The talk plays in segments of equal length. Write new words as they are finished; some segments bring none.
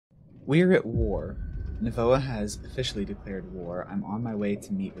We're at war. Nivoa has officially declared war. I'm on my way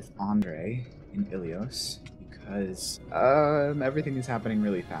to meet with Andre in Ilios because everything is happening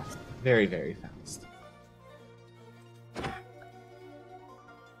really fast. Very, very fast.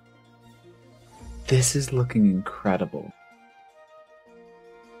 This is looking incredible.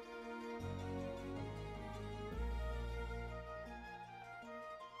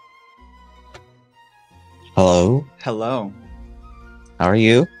 Hello, Hello. how are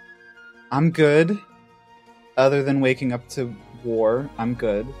you? I'm good. Other than waking up to war, I'm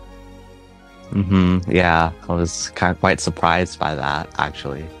good. Yeah, I was quite surprised by that,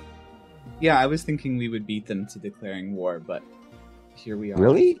 actually. Yeah, I was thinking we would beat them to declaring war, but here we are.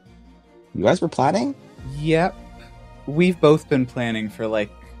 Really? You guys were planning? Yep. We've both been planning for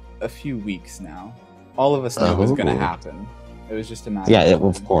like a few weeks now. All of us knew it was going to Oh. happen. It was just a matter Yeah, of time.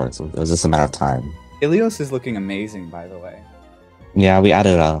 of course. It was just a matter of time. Ilios is looking amazing, by the way. Yeah, we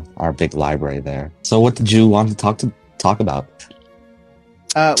added our big library there. So what did you want to talk about?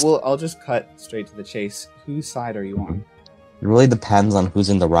 Well, I'll just cut straight to the chase. Whose side are you on? It really depends on who's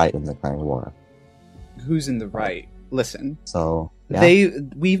in the right in the current war. Who's in the right? Listen, So, yeah.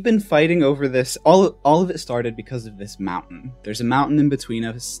 we've been fighting over this. All of it started because of this mountain. There's a mountain in between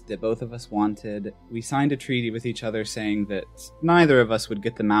us that both of us wanted. We signed a treaty with each other saying that neither of us would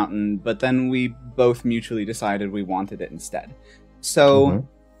get the mountain, but then we both mutually decided we wanted it instead. So,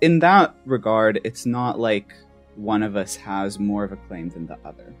 in that regard, it's not like one of us has more of a claim than the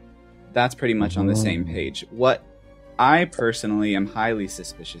other. That's pretty much on the same page. What I personally am highly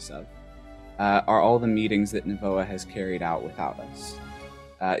suspicious of are all the meetings that Nivoa has carried out without us.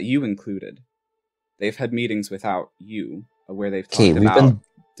 You included. They've had meetings without you, where they've talked about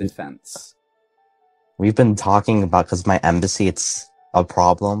defense. We've been talking about, because my embassy, it's a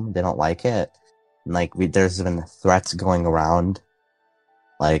problem. They don't like it. Like, there's been threats going around.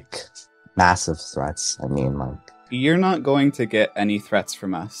 Like, massive threats. I mean, like... You're not going to get any threats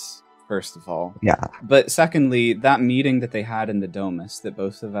from us, first of all. Yeah. But secondly, that meeting that they had in the Domus that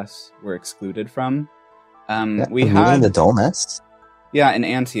both of us were excluded from, we had... the Domus? Yeah, in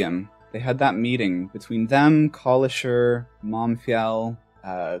Antium. They had that meeting between them, Kolisher, Momfiel,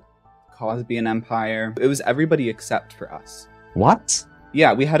 Cosbian Empire. It was everybody except for us. What?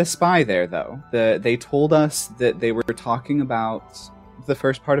 Yeah, we had a spy there, though. They told us that they were talking about... The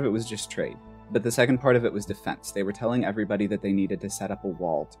first part of it was just trade, but the second part of it was defense. They were telling everybody that they needed to set up a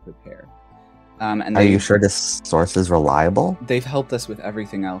wall to prepare. Are you sure this source is reliable? They've helped us with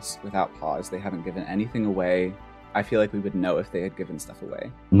everything else without pause. They haven't given anything away. I feel like we would know if they had given stuff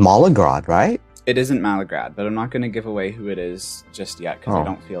away. Malagrad, right? It isn't Malagrad, but I'm not going to give away who it is just yet, because I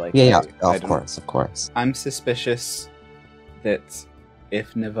don't feel like... Of course. I'm suspicious that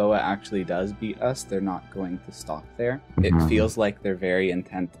if Nivoa actually does beat us, they're not going to stop there. It feels like they're very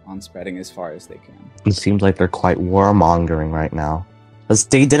intent on spreading as far as they can. It seems like they're quite warmongering right now. Because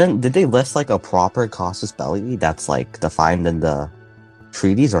did they list like a proper casus belli that's like defined in the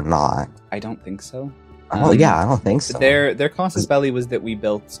treaties or not? I don't think so. I don't think so. Their casus belli was that we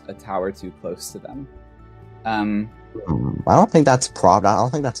built a tower too close to them. I don't think that's proper. I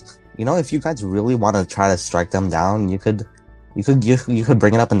don't think that's... You know, if you guys really want to try to strike them down, you could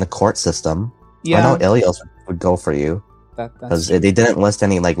bring it up in the court system. Yeah. I know Ilios would go for you. Because they didn't list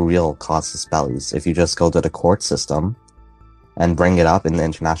any like real casus bellis. If you just go to the court system and bring it up in the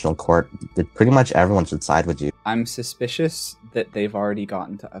international court, pretty much everyone should side with you. I'm suspicious that they've already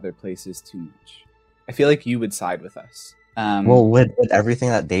gotten to other places too much. I feel like you would side with us. Well, with everything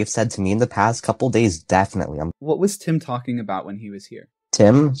that they've said to me in the past couple days, definitely. What was Tim talking about when he was here?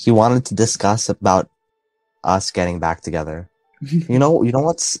 Tim, he wanted to discuss about us getting back together. You know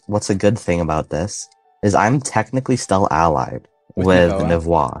what's a good thing about this is I'm technically still allied with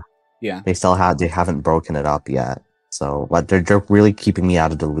Nivoa. Yeah, they haven't broken it up yet. So, but they're really keeping me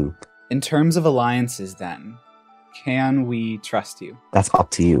out of the loop. In terms of alliances, then, can we trust you? That's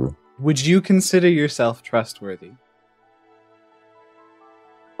up to you. Would you consider yourself trustworthy?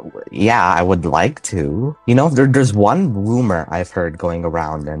 Yeah, I would like to. You know, there's one rumor I've heard going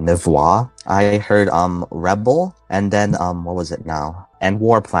around in Nivoa. I heard Rebel, and then what was it now? And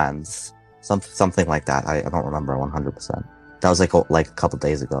War Plans. Something like that. I don't remember 100%. That was like a couple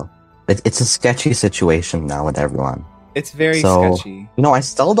days ago. It's a sketchy situation now with everyone. It's very sketchy. You know, I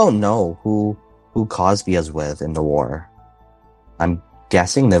still don't know who Cosby is with in the war. I'm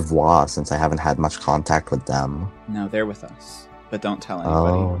guessing Nivoa, since I haven't had much contact with them. No, they're with us. But don't tell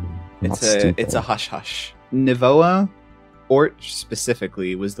anybody. Oh, it's a hush-hush. Nivoa, Ort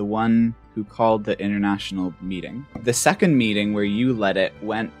specifically, was the one who called the international meeting. The second meeting where you led it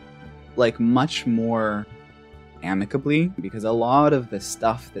went like much more amicably, because a lot of the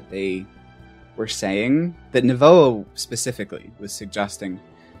stuff that they were saying, that Nivoa specifically was suggesting,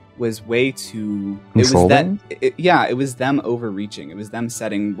 was way too Controlling? it was them overreaching. It was them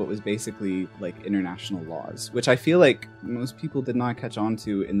setting what was basically like international laws, which I feel like most people did not catch on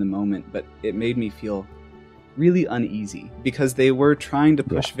to in the moment, but it made me feel really uneasy because they were trying to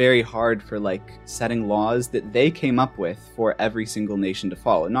push very hard for like setting laws that they came up with for every single nation to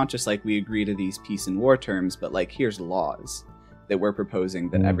follow. Not just like we agree to these peace and war terms, but like here's laws that we're proposing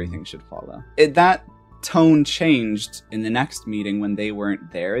that everything should follow. That tone changed in the next meeting when they weren't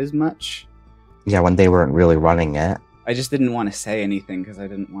there as much. Yeah, when they weren't really running it. I just didn't want to say anything because I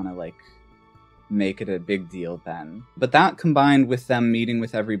didn't want to like make it a big deal then. But that combined with them meeting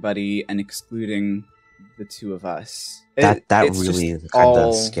with everybody and excluding the two of us, That really kind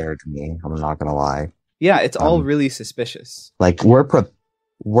of scared me. I'm not gonna lie. Yeah, it's all really suspicious. Like we're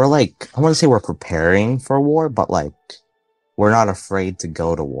like, I want to say we're preparing for war, but like we're not afraid to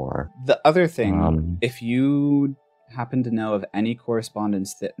go to war. The other thing, if you happen to know of any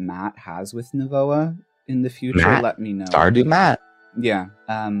correspondence that Matt has with Nivoa in the future, let me know. Stardew Matt. Yeah.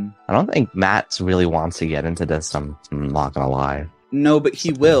 I don't think Matt really wants to get into this. I'm not gonna lie. No, but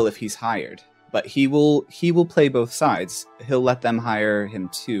he will if he's hired. But he will play both sides. He'll let them hire him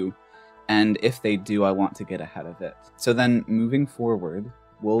too. And if they do, I want to get ahead of it. So then moving forward,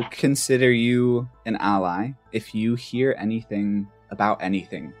 we'll consider you an ally. If you hear anything about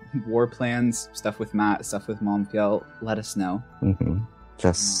anything, war plans, stuff with Matt, stuff with Monfiel, let us know.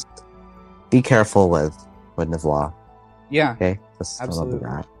 Just be careful with Nivoa. Yeah. Okay? Just absolutely.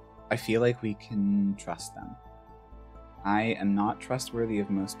 That. I feel like we can trust them. I am not trustworthy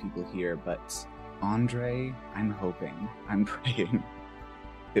of most people here, but Andre, I'm hoping, I'm praying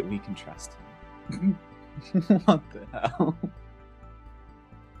that we can trust him. What the hell?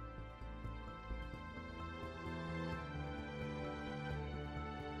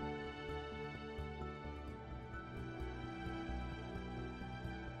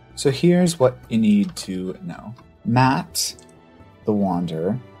 So here's what you need to know. Matt, the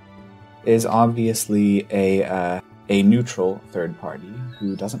Wanderer, is obviously a neutral third party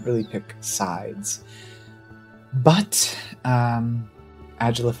who doesn't really pick sides. But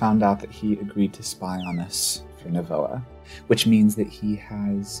Agila found out that he agreed to spy on us for Nivoa, which means that he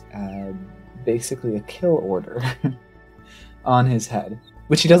has basically a kill order on his head,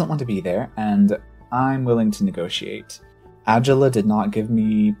 which he doesn't want to be there, and I'm willing to negotiate. Agila did not give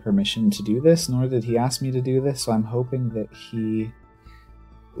me permission to do this, nor did he ask me to do this, so I'm hoping that he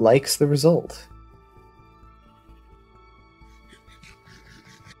likes the result.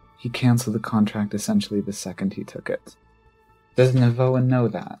 He canceled the contract essentially the second he took it. Does Nivoa know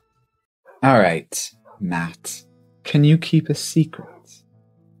that? Alright, Matt. Can you keep a secret?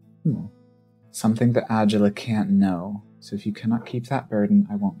 Something that Agila can't know. So if you cannot keep that burden,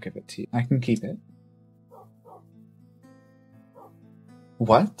 I won't give it to you. I can keep it.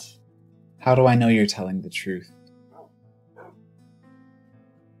 What? How do I know you're telling the truth?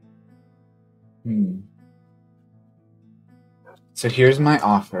 So here's my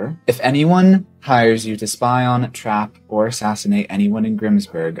offer. If anyone hires you to spy on, trap, or assassinate anyone in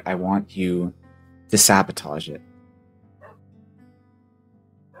Grimsburg, I want you to sabotage it.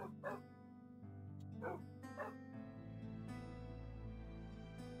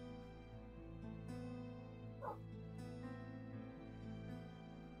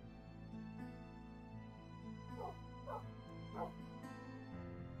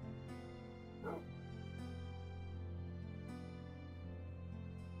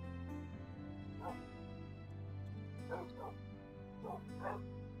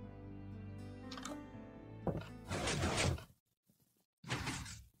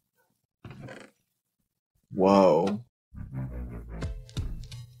 Whoa.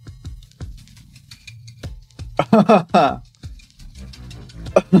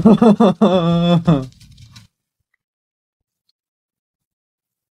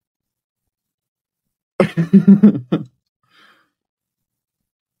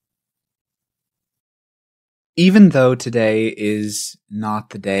 Even though today is not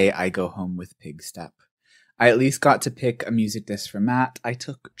the day I go home with Pigstep, I at least got to pick a music disc for Matt. I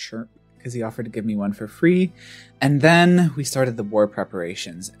took Chirp because he offered to give me one for free. And then we started the war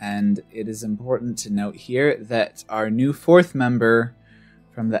preparations. And it is important to note here that our new fourth member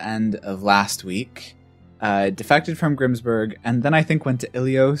from the end of last week defected from Grimsburg, and then I think went to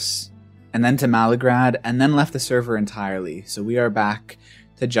Ilios, and then to Malagrad, and then left the server entirely. So we are back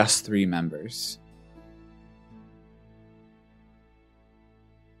to just 3 members.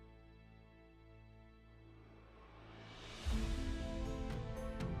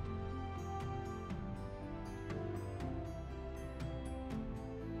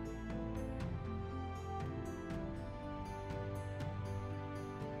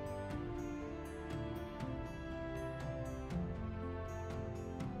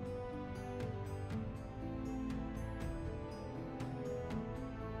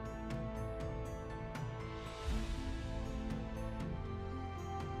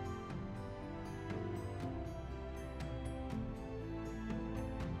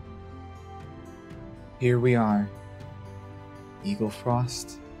 Here we are. Eagle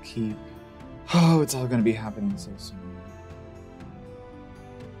Frost Keep. Oh, it's all gonna be happening so soon.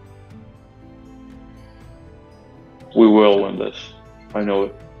 We will win this. I know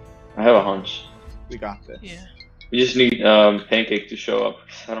it. I have a hunch. We got this. Yeah. We just need Pancake to show up.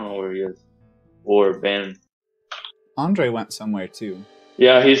 I don't know where he is. Or Ben. Andre went somewhere too.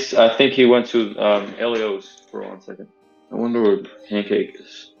 Yeah, I think he went to Elios for 1 second. I wonder where Pancake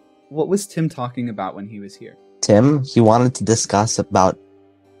is. What was Tim talking about when he was here? Tim, he wanted to discuss about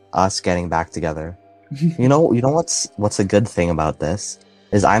us getting back together. You know what's a good thing about this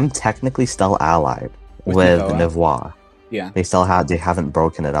is I'm technically still allied with Nivoa. Yeah. They haven't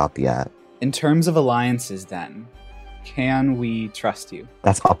broken it up yet. In terms of alliances, then, can we trust you?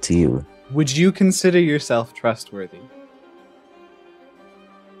 That's up to you. Would you consider yourself trustworthy?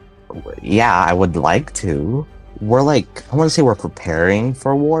 Yeah, I would like to. We're I want to say we're preparing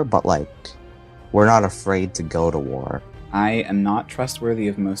for war, but we're not afraid to go to war. I am not trustworthy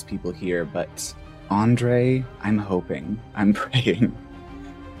of most people here, but Andre, I'm hoping, I'm praying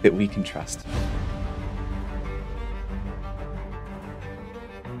that we can trust you.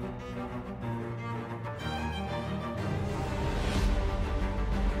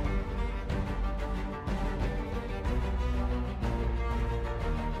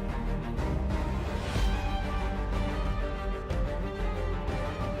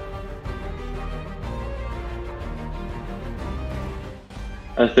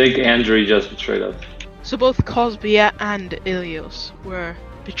 I think Andre just betrayed us. So both Cosbia and Ilios were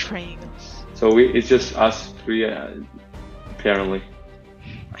betraying us. So it's just us three, apparently.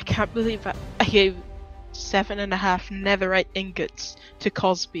 I can't believe I gave 7.5 netherite ingots to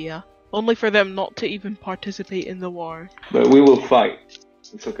Cosbia, only for them not to even participate in the war. But we will fight.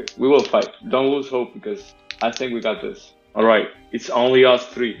 It's okay. We will fight. Don't lose hope because I think we got this. Alright, it's only us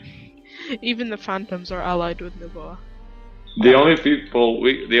three. Even the phantoms are allied with Nivoa. The only people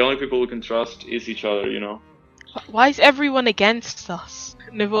we can trust is each other, you know. Why is everyone against us?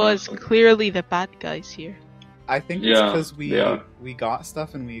 Nivoa is clearly the bad guys here. I think it's because we got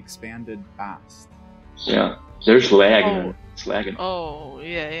stuff and we expanded fast. Yeah, there's lag. Man. It's lagging. Oh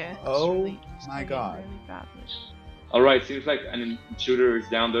yeah. Oh my god. Really bad. Alright, seems like an intruder is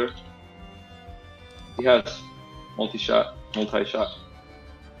down there. He has multi-shot.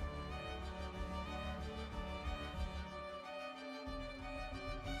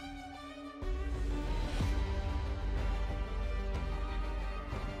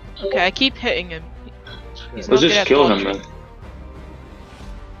 Okay, I keep hitting him. He's Let's not just good at kill him, dodging. man.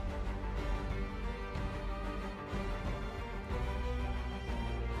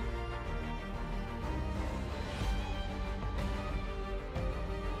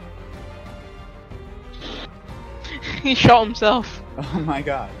 He shot himself. Oh my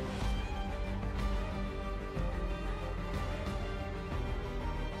god.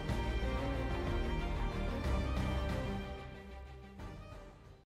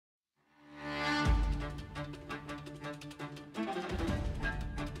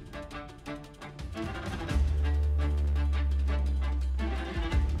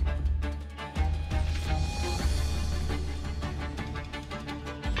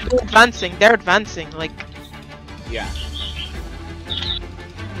 They're advancing, like, Yeah.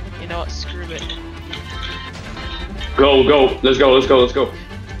 you know what, screw it. Go! Let's go!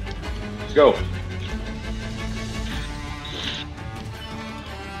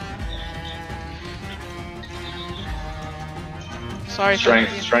 Sorry.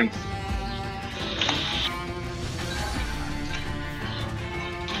 Strength.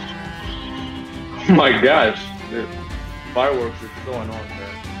 Oh my gosh, the fireworks are so annoying, man.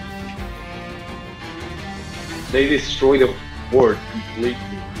 They destroy the fort completely.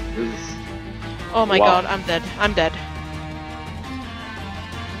 This is... Oh my god, I'm dead.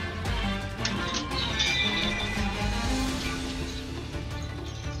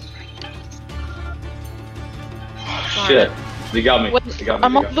 Shit, they got me. Wait,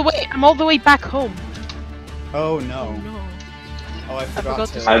 I'm all the way back home. Oh no. Oh no. Oh, I forgot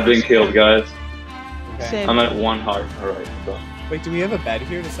to... I've been killed, guys. Okay. Same. I'm at 1 heart. Alright, go. Wait, do we have a bed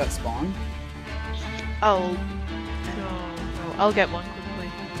here? Does that spawn? No, I'll get one quickly.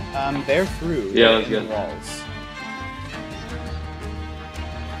 They're through. Yeah, They're let's in get the walls.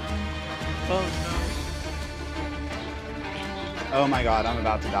 Oh Oh my god, I'm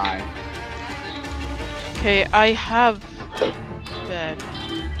about to die. no. Okay, I have bed.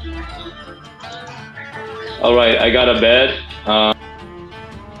 Alright, I got a bed.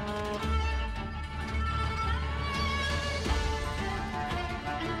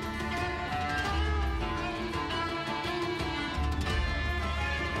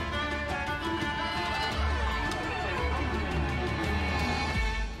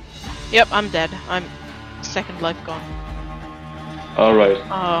 Yep, I'm dead. I'm second life gone. Alright.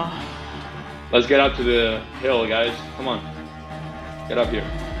 Oh, Let's get out to the hill, guys. Come on. Get up here.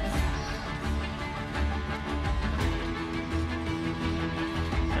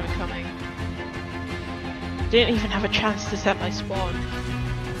 I'm coming. Didn't even have a chance to set my spawn.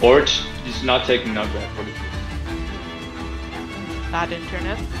 Or it's just not taking knockback for the Bad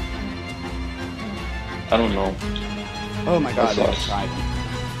internet. I don't know. Oh my god, That I sucks. tried.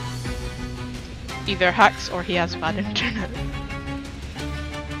 Either hacks or he has bad internet.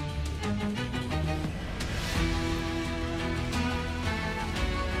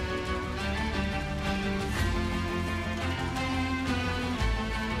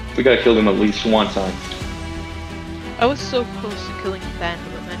 We gotta kill him at least one time. I was so close to killing Ben,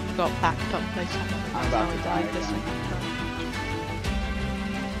 but then got backed up by someone. I'm about to die the again. second time.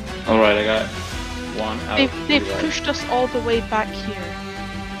 Alright, I got one out. They've pushed us all the way back here.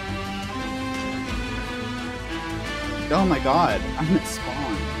 Oh my god, I'm at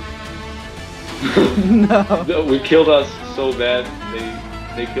spawn. No. We killed us so bad.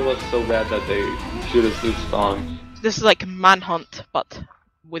 They killed us so bad that they should have stood spawn. This is like Manhunt, but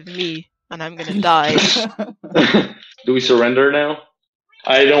with me, and I'm gonna die. Do we surrender now?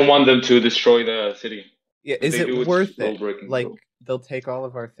 I don't want them to destroy the city. Yeah, If is they do, it it's worth low it? breaking, Like, so- they'll take all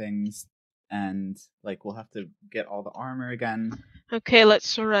of our things, and, like, we'll have to get all the armor again. Okay, let's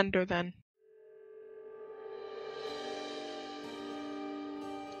surrender then.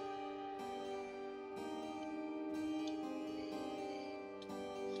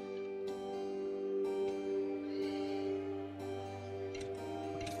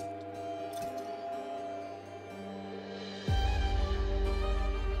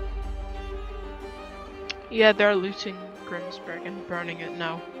 Yeah, they're looting Grimsburg and burning it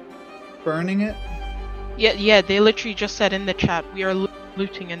now. Burning it? Yeah, they literally just said in the chat, we are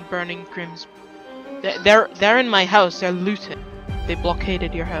looting and burning Grimsburg. They're in my house, they're looting. They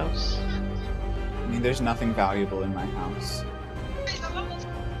blockaded your house. I mean, there's nothing valuable in my house.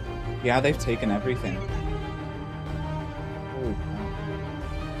 Yeah, they've taken everything. Holy crap.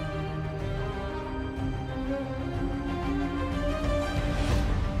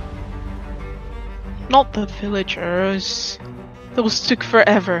 Not the villagers. Those took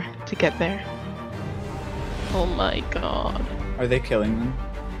forever to get there. Oh my god. Are they killing them?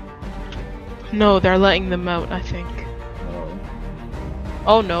 No, they're letting them out, I think. Oh.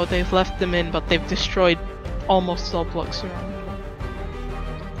 Oh no, they've left them in, but they've destroyed almost all blocks around them.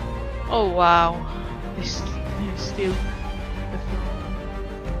 Oh wow. They steal the throne.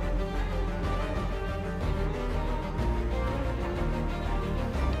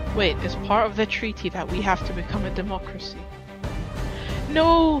 Wait, is part of the treaty that we have to become a democracy?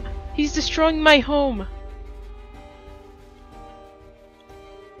 No! He's destroying my home!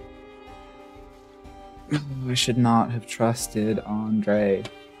 I should not have trusted Andre.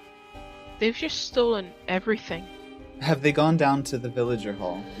 They've just stolen everything. Have they gone down to the villager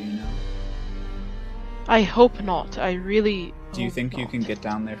hall? Do you know? I hope not. I really. Do you hope think you not. can get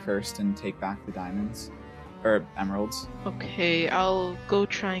down there first and take back the diamonds? Or emeralds? Okay, I'll go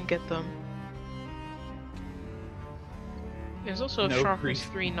try and get them. There's also a No sharpness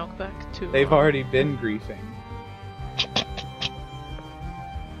grief. 3 knockback too. They've already been griefing.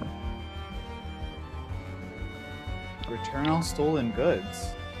 Return all stolen goods.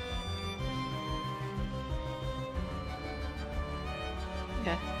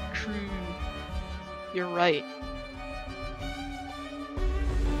 Yeah, true. You're right.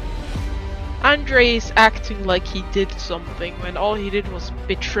 Andre's acting like he did something when all he did was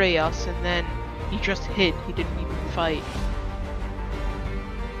betray us and then he just hid. He didn't even fight.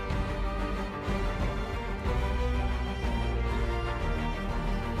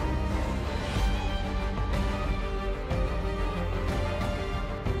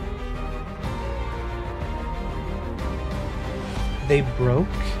 They broke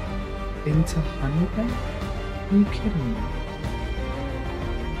into Honeypen? Are you kidding me?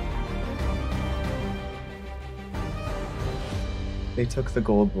 They took the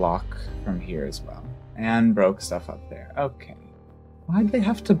gold block from here as well. And broke stuff up there. Okay. Why'd they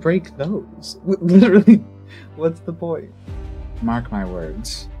have to break those? Literally, what's the point? Mark my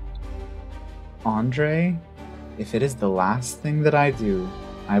words. Andre, if it is the last thing that I do,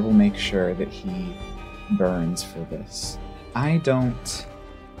 I will make sure that he burns for this. I don't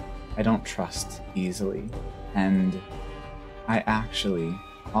trust easily, and I actually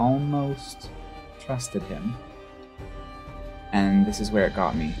almost trusted him. And this is where it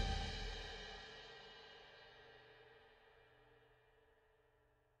got me.